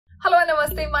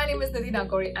Namaste, my name is Nidhi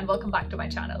Nagori and welcome back to my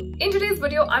channel. In today's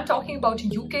video, I'm talking about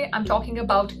UK. I'm talking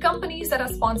about companies that are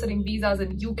sponsoring visas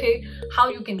in UK, how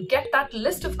you can get that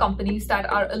list of companies that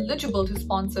are eligible to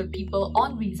sponsor people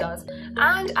on visas.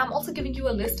 And I'm also giving you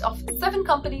a list of 7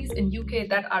 companies in UK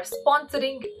that are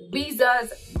sponsoring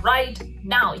visas right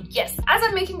now. Yes, as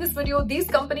I'm making this video, these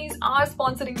companies are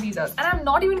sponsoring visas and I'm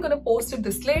not even going to post it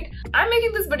this late. I'm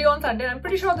making this video on Sunday and I'm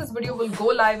pretty sure this video will go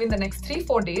live in the next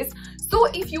 3-4 days. So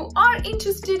if you are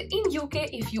interested in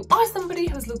UK, if you are somebody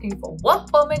who's looking for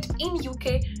work permit in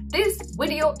UK, this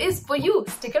video is for you.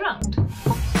 Stick around.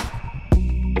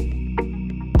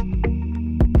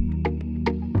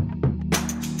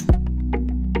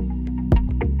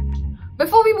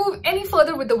 Before we move any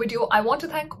further with the video, I want to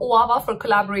thank OAWA for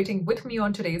collaborating with me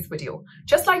on today's video.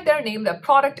 Just like their name, their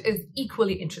product is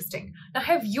equally interesting. Now,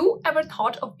 have you ever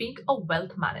thought of being a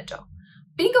wealth manager?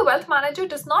 Being a wealth manager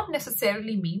does not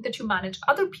necessarily mean that you manage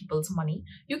other people's money.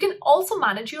 You can also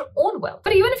manage your own wealth.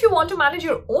 But even if you want to manage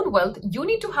your own wealth, you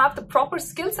need to have the proper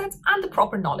skill sets and the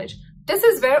proper knowledge. This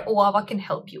is where OAWA can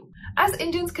help you. As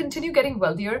Indians continue getting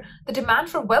wealthier, the demand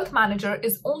for wealth manager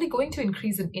is only going to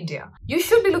increase in India. You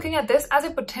should be looking at this as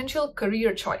a potential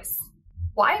career choice.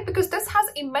 Why? Because this has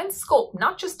immense scope,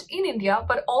 not just in India,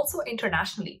 but also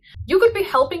internationally. You could be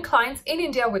helping clients in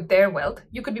India with their wealth,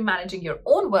 you could be managing your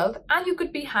own wealth, and you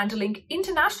could be handling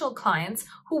international clients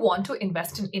who want to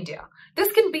invest in India.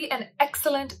 This can be an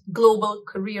excellent global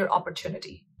career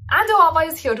opportunity. And OAWA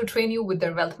is here to train you with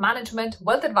their wealth management,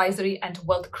 wealth advisory, and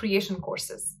wealth creation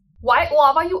courses. Why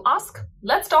OAWA, you ask?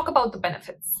 Let's talk about the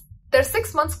benefits. Their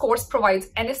 6-month course provides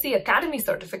NSE Academy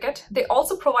certificate. They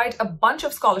also provide a bunch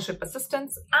of scholarship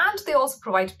assistance and they also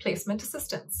provide placement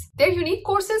assistance. Their unique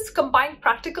courses combine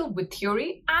practical with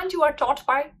theory and you are taught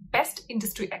by best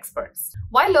industry experts.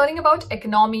 While learning about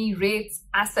economy, rates,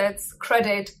 assets,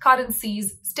 credit,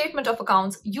 currencies, statement of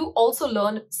accounts, you also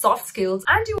learn soft skills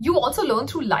and you also learn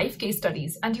through live case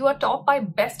studies and you are taught by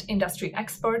best industry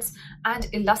experts and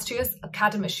illustrious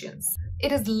academicians.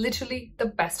 It is literally the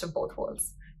best of both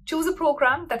worlds. Choose a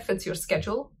program that fits your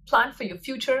schedule, plan for your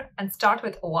future, and start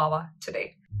with OAWA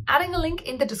today. Adding a link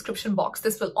in the description box,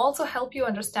 this will also help you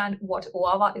understand what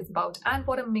OAWA is about and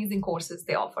what amazing courses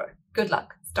they offer. Good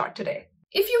luck. Start today.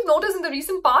 If you've noticed in the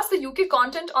recent past, the UK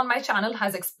content on my channel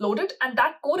has exploded and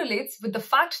that correlates with the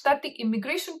fact that the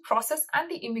immigration process and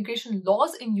the immigration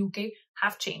laws in UK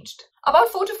have changed. About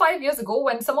 4 to 5 years ago,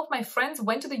 when some of my friends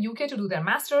went to the UK to do their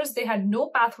masters, they had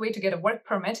no pathway to get a work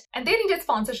permit and they needed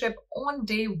sponsorship on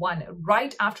day 1,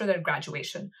 right after their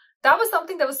graduation. That was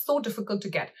something that was so difficult to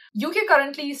get. UK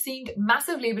currently is seeing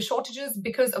massive labor shortages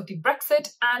because of the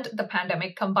Brexit and the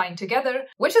pandemic combined together,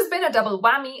 which has been a double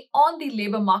whammy on the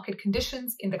labor market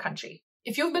conditions in the country.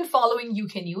 If you've been following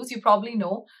UK news, you probably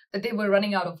know that they were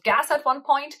running out of gas at one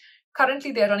point.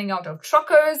 Currently, they're running out of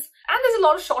truckers, and there's a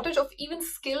lot of shortage of even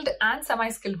skilled and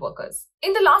semi-skilled workers.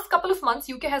 In the last couple of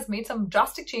months, UK has made some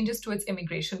drastic changes to its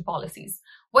immigration policies.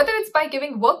 Whether it's by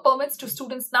giving work permits to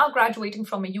students now graduating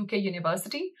from a UK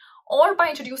university, or by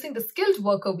introducing the skilled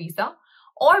worker visa,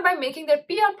 or by making their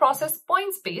PR process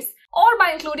points-based, or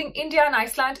by including India and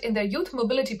Iceland in their youth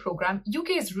mobility program,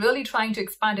 UK is really trying to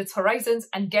expand its horizons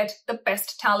and get the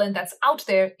best talent that's out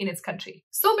there in its country.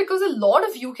 So because a lot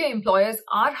of UK employers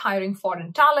are hiring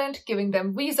foreign talent, giving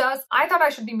them visas, I thought I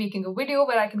should be making a video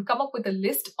where I can come up with a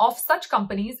list of such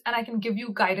companies and I can give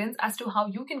you guidance as to how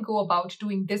you can go about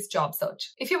doing this job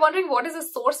search. If you're wondering what is the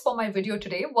source for my video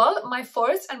today, well, my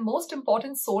first and most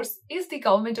important source is the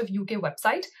Government of UK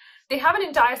website. They have an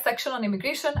entire section on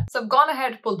immigration, so I've gone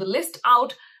ahead, pulled the list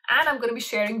out, and I'm going to be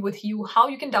sharing with you how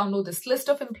you can download this list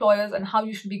of employers and how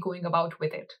you should be going about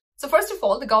with it. So first of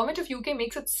all, the Government of UK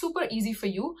makes it super easy for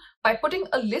you by putting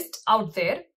a list out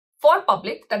there for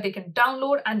public that they can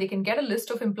download and they can get a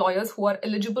list of employers who are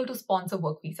eligible to sponsor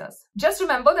work visas. Just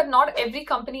remember that not every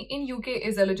company in UK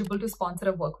is eligible to sponsor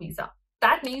a work visa.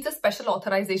 That needs a special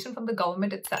authorization from the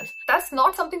government itself. That's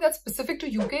not something that's specific to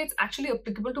UK, it's actually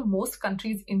applicable to most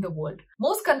countries in the world.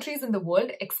 Most countries in the world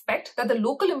expect that the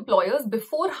local employers,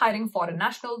 before hiring foreign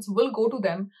nationals, will go to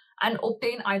them and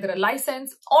obtain either a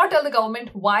license or tell the government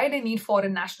why they need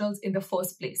foreign nationals in the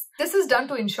first place. This is done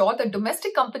to ensure that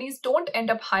domestic companies don't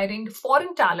end up hiring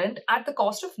foreign talent at the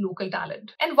cost of local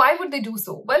talent. And why would they do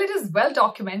so? Well, it is well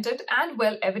documented and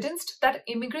well evidenced that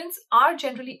immigrants are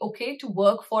generally okay to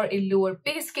work for a lower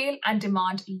pay scale and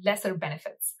demand lesser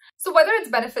benefits. So whether it's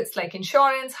benefits like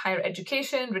insurance, higher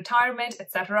education, retirement,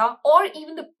 etc., or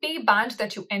even the pay band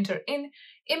that you enter in,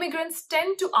 immigrants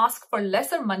tend to ask for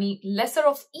lesser money, lesser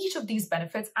of each of these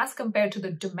benefits as compared to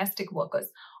the domestic workers.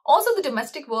 Also, the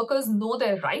domestic workers know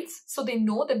their rights, so they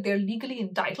know that they're legally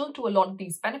entitled to a lot of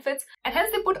these benefits, and hence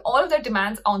they put all of their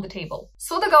demands on the table.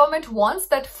 So the government wants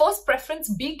that first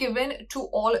preference be given to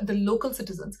all the local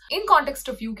citizens. In context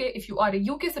of UK, if you are a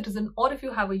UK citizen or if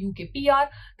you have a UK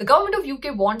PR, the government of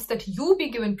UK wants that you be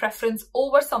given preference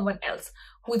over someone else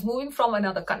who is moving from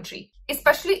another country,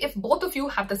 especially if both of you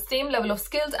have the same level of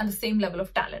skills and the same level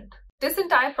of talent. This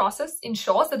entire process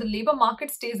ensures that the labor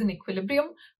market stays in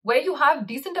equilibrium, where you have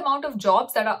decent amount of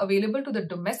jobs that are available to the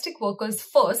domestic workers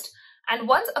first. And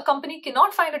once a company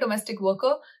cannot find a domestic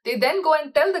worker, they then go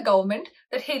and tell the government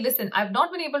that, hey, listen, I've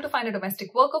not been able to find a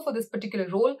domestic worker for this particular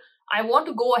role. I want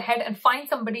to go ahead and find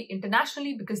somebody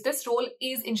internationally because this role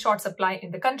is in short supply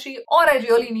in the country, or I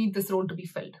really need this role to be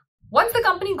filled. Once the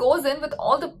company goes in with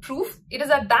all the proof, it is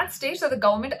at that stage that the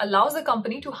government allows the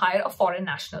company to hire a foreign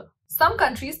national. Some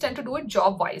countries tend to do it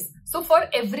job-wise. So for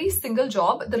every single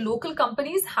job, the local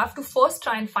companies have to first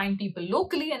try and find people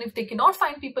locally. And if they cannot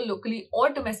find people locally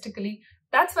or domestically,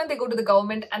 that's when they go to the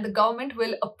government, and the government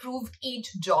will approve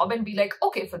each job and be like,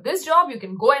 okay, for this job, you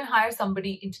can go and hire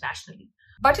somebody internationally.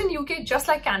 But in UK, just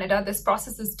like Canada, this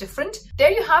process is different. There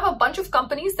you have a bunch of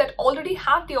companies that already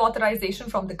have the authorization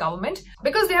from the government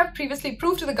because they have previously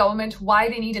proved to the government why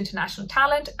they need international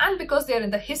talent and because they are in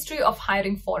the history of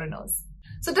hiring foreigners.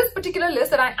 So this particular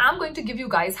list that I am going to give you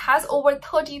guys has over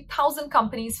 30,000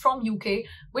 companies from UK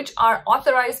which are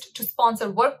authorized to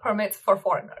sponsor work permits for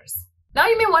foreigners. Now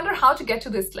you may wonder how to get to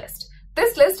this list.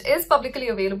 This list is publicly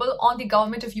available on the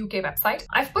Government of UK website.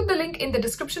 I've put the link in the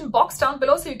description box down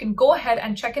below so you can go ahead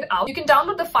and check it out. You can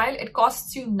download the file. It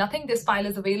costs you nothing. This file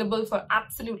is available for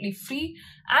absolutely free.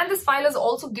 And this file is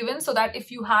also given so that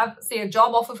if you have, say, a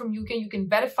job offer from UK, you can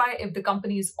verify if the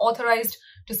company is authorized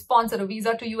to sponsor a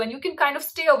visa to you, and you can kind of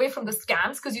stay away from the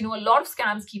scams because you know a lot of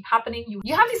scams keep happening.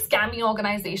 You have these scammy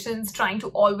organizations trying to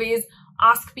always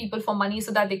ask people for money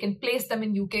so that they can place them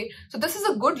in UK. So this is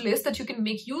a good list that you can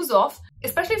make use of,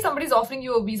 especially if somebody's offering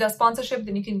you a visa sponsorship,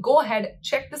 then you can go ahead,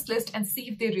 check this list and see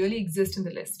if they really exist in the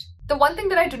list. The one thing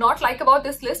that I do not like about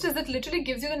this list is it literally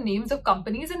gives you the names of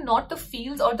companies and not the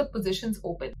fields or the positions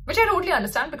open, which I totally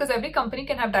understand because every company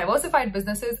can have diversified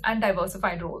businesses and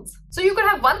diversified roles. So you could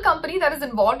have one company that is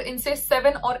involved in say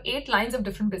 7 or 8 lines of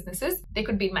different businesses. They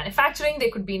could be in manufacturing, they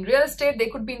could be in real estate, they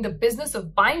could be in the business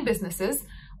of buying businesses,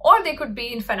 or they could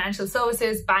be in financial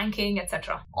services, banking,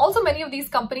 etc. Also, many of these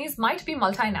companies might be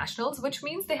multinationals, which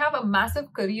means they have a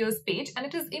massive careers page and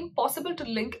it is impossible to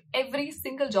link every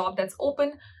single job that's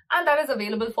open and that is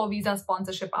available for visa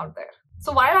sponsorship out there.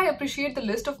 So while I appreciate the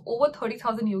list of over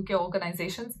 30,000 UK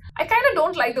organizations, I kind of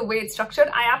don't like the way it's structured.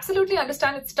 I absolutely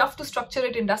understand it's tough to structure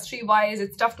it industry-wise,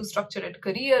 it's tough to structure it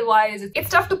career-wise, it's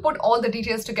tough to put all the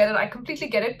details together. I completely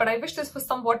get it, but I wish this was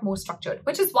somewhat more structured,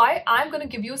 which is why I'm going to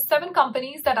give you 7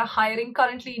 companies that are hiring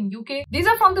currently in UK. These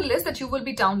are from the list that you will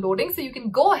be downloading, so you can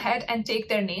go ahead and take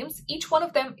their names. Each one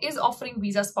of them is offering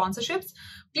visa sponsorships.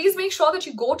 Please make sure that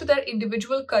you go to their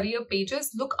individual career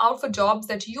pages, look out for jobs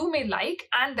that you may like,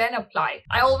 and then apply.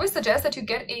 I always suggest that you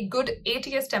get a good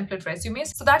ATS template resume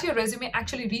so that your resume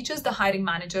actually reaches the hiring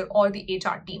manager or the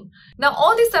HR team. Now,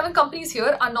 all these 7 companies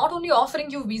here are not only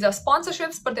offering you visa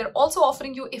sponsorships, but they're also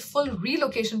offering you a full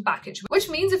relocation package, which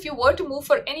means if you were to move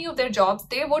for any of their jobs,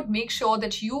 they would make sure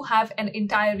that you have an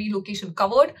entire relocation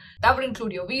covered. That would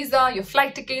include your visa, your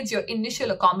flight tickets, your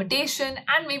initial accommodation,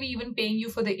 and maybe even paying you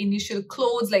for the initial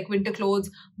clothes like winter clothes,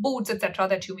 boots, etc.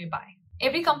 that you may buy.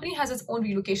 Every company has its own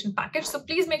relocation package, so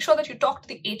please make sure that you talk to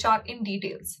the HR in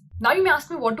details. Now you may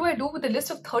ask me, what do I do with the list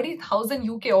of 30,000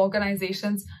 UK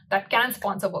organizations that can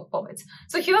sponsor work permits?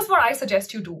 So here's what I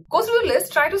suggest you do. Go through the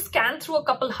list, try to scan through a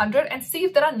couple hundred and see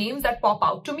if there are names that pop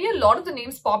out. To me, a lot of the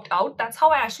names popped out. That's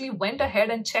how I actually went ahead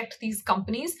and checked these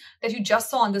companies that you just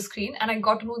saw on the screen, and I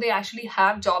got to know they actually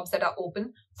have jobs that are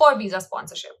open for visa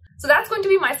sponsorship. So that's going to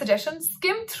be my suggestion.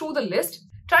 Skim through the list.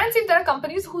 Try and see if there are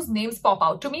companies whose names pop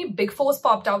out. To me, Big Fours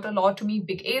popped out a lot. To me,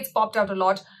 Big Eights popped out a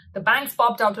lot. The banks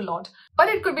popped out a lot. But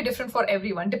it could be different for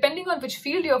everyone. Depending on which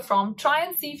field you're from, try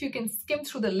and see if you can skim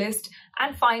through the list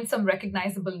and find some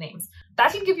recognizable names.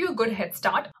 That'll give you a good head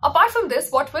start. Apart from this,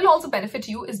 what will also benefit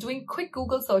you is doing quick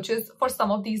Google searches for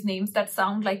some of these names that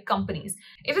sound like companies.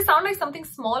 If they sound like something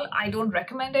small, I don't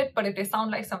recommend it. But if they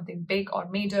sound like something big or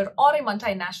major or a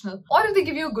multinational, or if they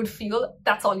give you a good feel,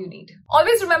 that's all you need.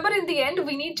 Always remember, in the end,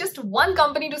 we need just one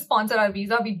company to sponsor our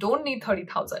visa. We don't need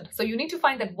 30,000. So you need to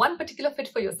find that one particular fit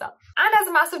for yourself. And as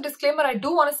a massive disclaimer, I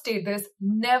do want to state this: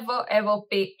 never ever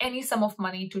pay any sum of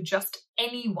money to just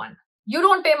anyone. You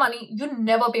don't pay money, you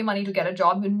never pay money to get a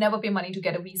job, you never pay money to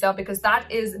get a visa, because that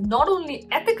is not only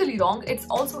ethically wrong, it's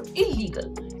also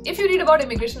illegal. If you read about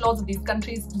immigration laws of these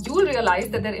countries, you will realize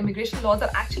that their immigration laws are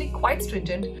actually quite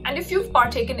stringent, and if you've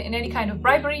partaken in any kind of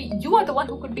bribery, you are the one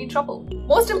who could be in trouble.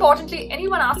 Most importantly,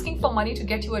 anyone asking for money to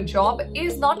get you a job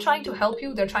is not trying to help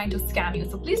you, they're trying to scam you.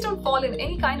 So please don't fall in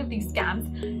any kind of these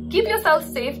scams. Keep yourself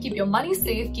safe, keep your money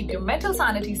safe, keep your mental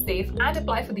sanity safe, and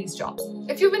apply for these jobs.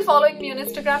 If you've been following me on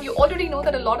Instagram, you already know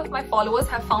that a lot of my followers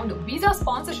have found visa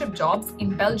sponsorship jobs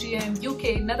in Belgium,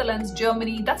 UK, Netherlands,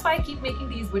 Germany. That's why I keep making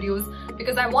these videos,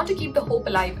 because I want to keep the hope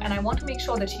alive and I want to make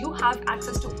sure that you have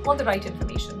access to all the right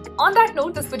information. On that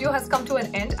note, this video has come to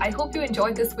an end. I hope you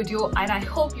enjoyed this video and I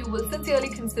hope you will sincerely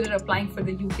consider applying for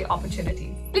the UK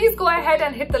opportunities. Please go ahead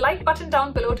and hit the like button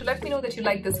down below to let me know that you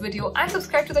like this video, and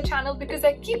subscribe to the channel because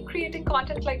I keep creating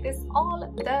content like this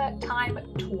all the time,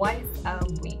 twice a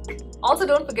week. Also,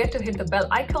 don't forget to hit the bell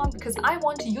icon because I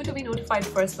want you to be notified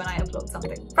first when I upload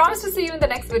something. Promise to see you in the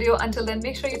next video. Until then,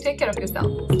 make sure you take care of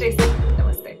yourself. Stay safe.